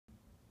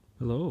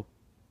Hello.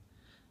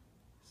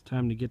 It's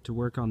time to get to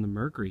work on the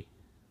Mercury.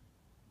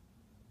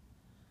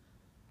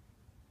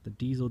 The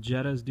diesel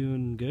Jetta is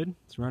doing good.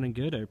 It's running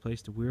good. I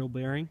replaced a wheel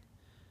bearing.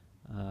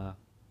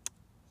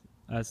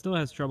 It still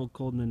has trouble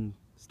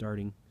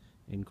starting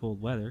in cold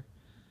weather,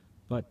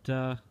 but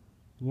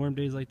warm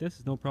days like this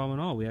is no problem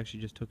at all. We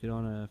actually just took it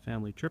on a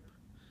family trip.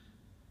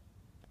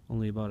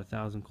 Only about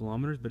 1,000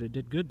 kilometers, but it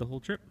did good the whole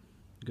trip.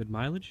 Good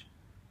mileage.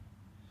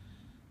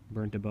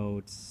 Burnt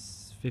about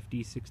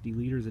 50-60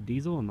 liters of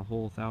diesel on the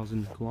whole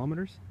 1,000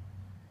 kilometers.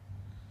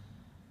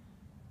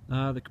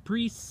 The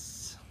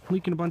Caprice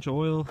leaking a bunch of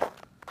oil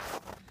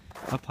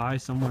up high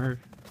somewhere.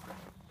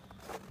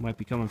 Might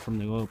be coming from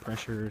the oil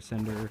pressure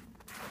sender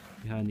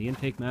behind the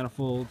intake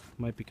manifold.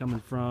 Might be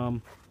coming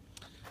from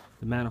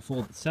the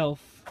manifold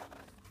itself,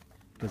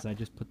 because I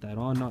just put that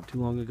on not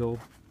too long ago.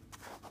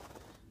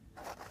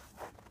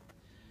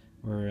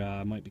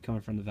 Or might be coming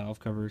from the valve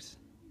covers.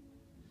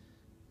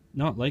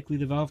 Not likely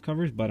the valve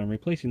covers, but I'm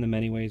replacing them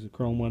anyways with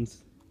chrome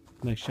ones.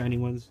 Nice shiny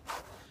ones.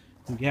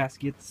 Some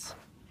gaskets.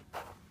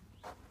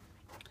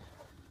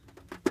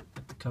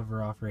 Put the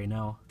cover off right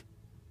now.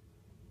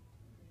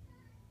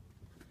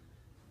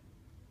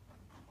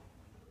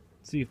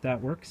 See if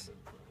that works.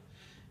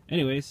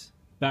 Anyways,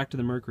 back to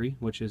the Mercury,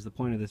 which is the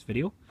point of this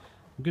video.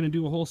 I'm going to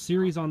do a whole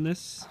series on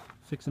this,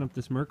 fixing up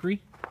this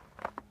Mercury.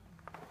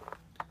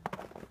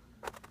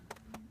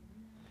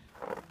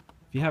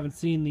 If you haven't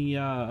seen the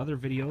other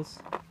videos,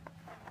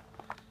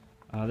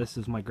 this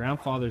is my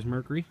grandfather's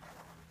Mercury.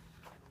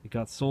 It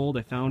got sold.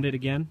 I found it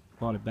again,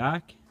 bought it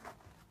back.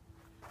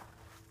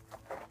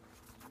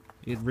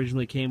 It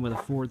originally came with a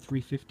Ford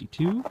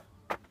 352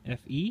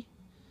 FE,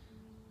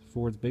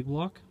 Ford's big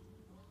block.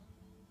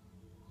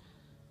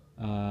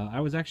 I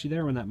was actually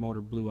there when that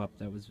motor blew up.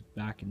 That was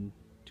back in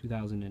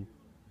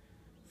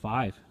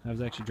 2005. I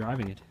was actually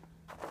driving it.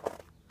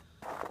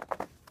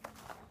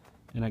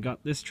 And I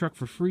got this truck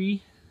for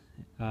free.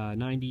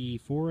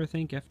 94, I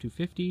think,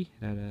 F250. It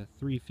had a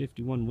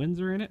 351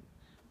 Windsor in it.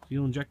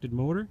 Fuel injected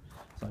motor.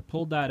 So I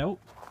pulled that out.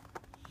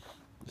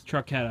 This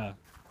truck had a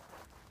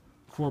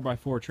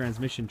 4x4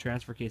 transmission,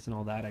 transfer case and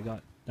all that.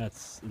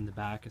 That's in the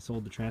back. I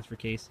sold the transfer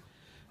case.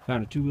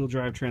 Found a two-wheel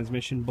drive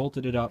transmission,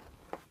 bolted it up.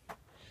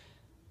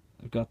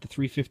 I've got the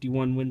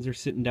 351 Windsor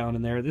sitting down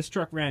in there. This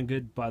truck ran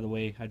good, by the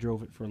way. I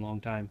drove it for a long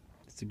time.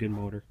 It's a good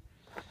motor.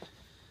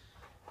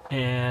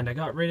 And I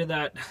got rid of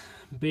that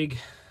big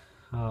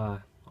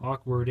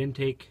awkward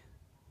intake,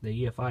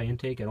 the EFI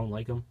intake. I don't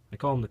like them. I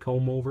call them the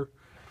comb over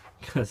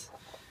because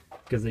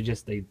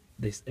they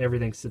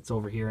everything sits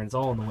over here and it's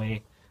all in the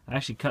way. I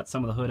actually cut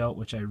some of the hood out,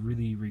 which I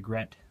really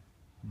regret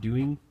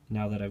doing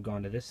now that I've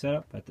gone to this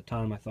setup. At the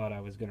time I thought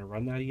I was going to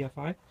run that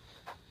EFI.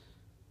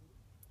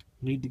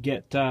 Need to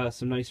get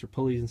some nicer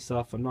pulleys and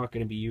stuff. I'm not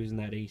going to be using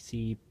that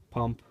AC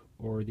pump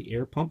or the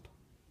air pump.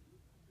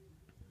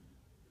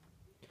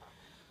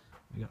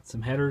 I got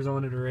some headers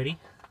on it already.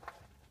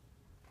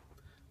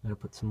 I'm going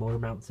to put some motor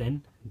mounts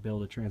in and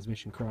build a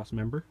transmission cross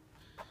member.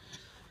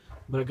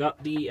 But I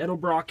got the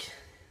Edelbrock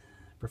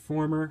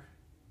Performer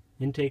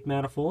intake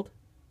manifold.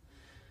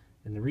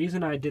 And the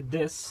reason I did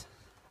this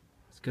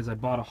is because I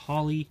bought a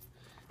Holley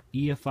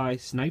EFI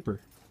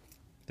Sniper.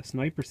 The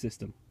Sniper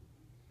system.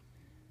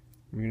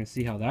 We're going to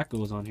see how that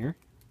goes on here.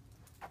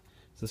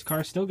 So this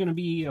car's still going to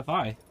be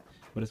EFI,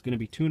 but it's going to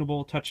be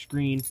tunable,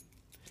 touchscreen.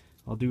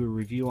 I'll do a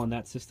review on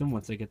that system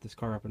once I get this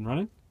car up and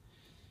running.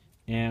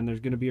 And there's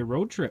going to be a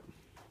road trip.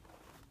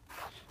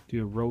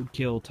 Do a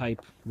roadkill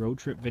type road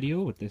trip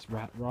video with this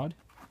rat rod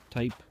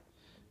type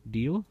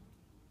deal.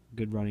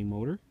 Good running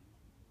motor.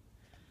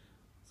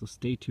 So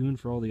stay tuned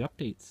for all the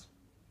updates.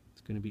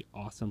 It's going to be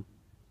awesome.